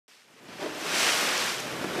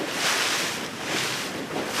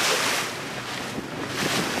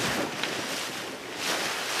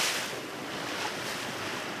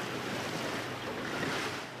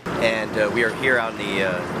we are here on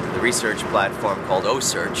the research platform called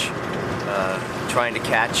OCEARCH, trying to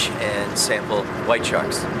catch and sample white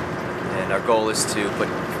sharks. And our goal is to put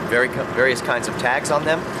various kinds of tags on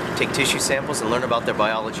them, take tissue samples, and learn about their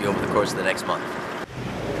biology over the course of the next month.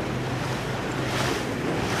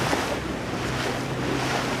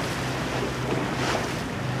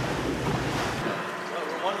 Well,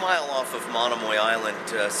 we're 1 mile off of Monomoy Island,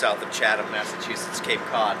 south of Chatham, Massachusetts, Cape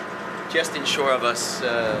Cod. Just inshore of us,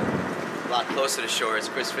 a lot closer to shore, is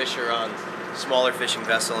Chris Fischer on a smaller fishing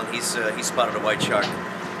vessel, and he's spotted a white shark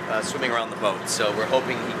swimming around the boat. So we're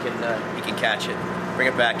hoping he can catch it, bring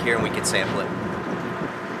it back here, and we can sample it.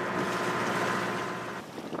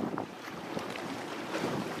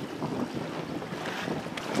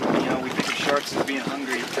 You know, we think of sharks as being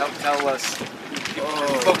hungry. Tell us.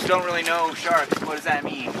 Folks don't really know sharks. What does that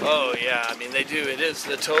mean? Oh yeah, I mean they do. It is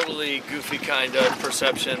the totally goofy kind of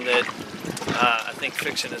perception that I think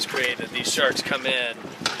fiction has created. These sharks come in,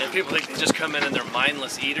 and people think they just come in and they're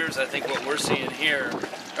mindless eaters. I think what we're seeing here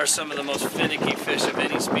are some of the most finicky fish of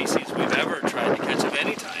any species we've ever tried to catch of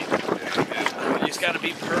any type. You just got to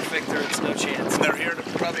be perfect, or it's no chance. They're here to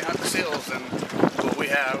probably hunt the seals, and what we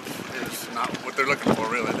have is not what they're looking for.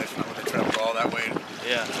 Really, that's not what they traveled all that way.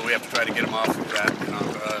 Yeah. So we have to try to get them off of that and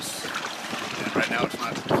onto us. And right now it's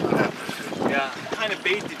not happening. Yeah. What kind of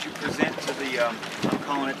bait did you present to the, I'm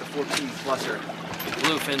calling it the 14-plusser?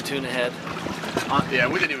 Bluefin tuna head. Yeah,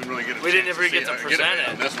 we didn't even really get it. We didn't ever get to present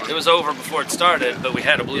it. It was over before it started, but we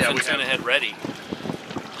had a bluefin tuna head ready.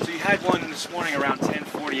 So you had one this morning around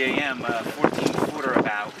 10:40 a.m., 14-footer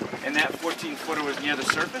about, and that 14-footer was near the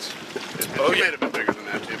surface? Oh, yeah. It might have been bigger than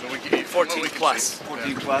that too, but we can eat 14 plus.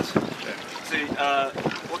 14 plus? Yeah. So,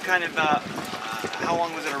 what kind of, how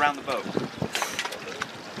long was it around the boat?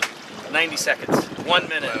 90 seconds. 1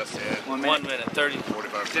 minute. Less, yeah. 1 minute. 30.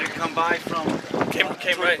 45. Did it come by from? Came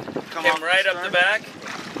right up the back,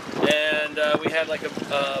 and we had like a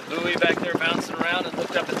buoy back there bouncing around, and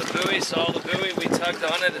looked up at the buoy, saw the buoy, we tugged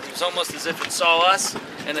on it, and it was almost as if it saw us,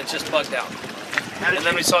 and it just bugged out. And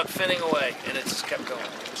then we saw it finning away, and it just kept going.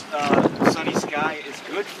 Sunny sky is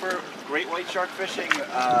good for great white shark fishing,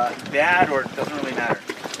 bad, or it doesn't really matter?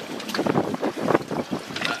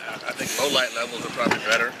 I think low light levels are probably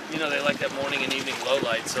better. You know, they like that morning and evening low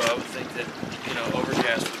light, so I would think that, you know,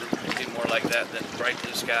 overcast would be more like that than bright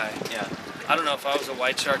blue sky. Yeah. I don't know, if I was a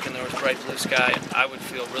white shark and there was bright blue sky, I would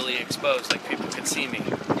feel really exposed, like people could see me.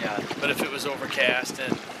 Yeah. But if it was overcast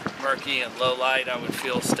and murky and low light, I would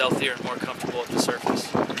feel stealthier and more comfortable at the surface.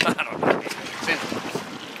 I don't know.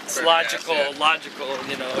 It's logical,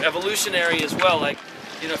 you know, evolutionary as well. Like,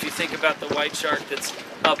 you know, if you think about the white shark that's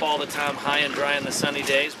up all the time, high and dry in the sunny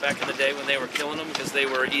days, back in the day when they were killing them because they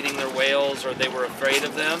were eating their whales or they were afraid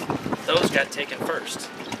of them, those got taken first.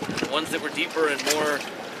 And the ones that were deeper and more,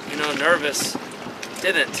 you know, nervous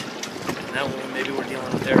didn't. And now maybe we're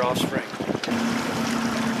dealing with their offspring.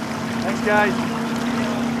 Thanks, guys.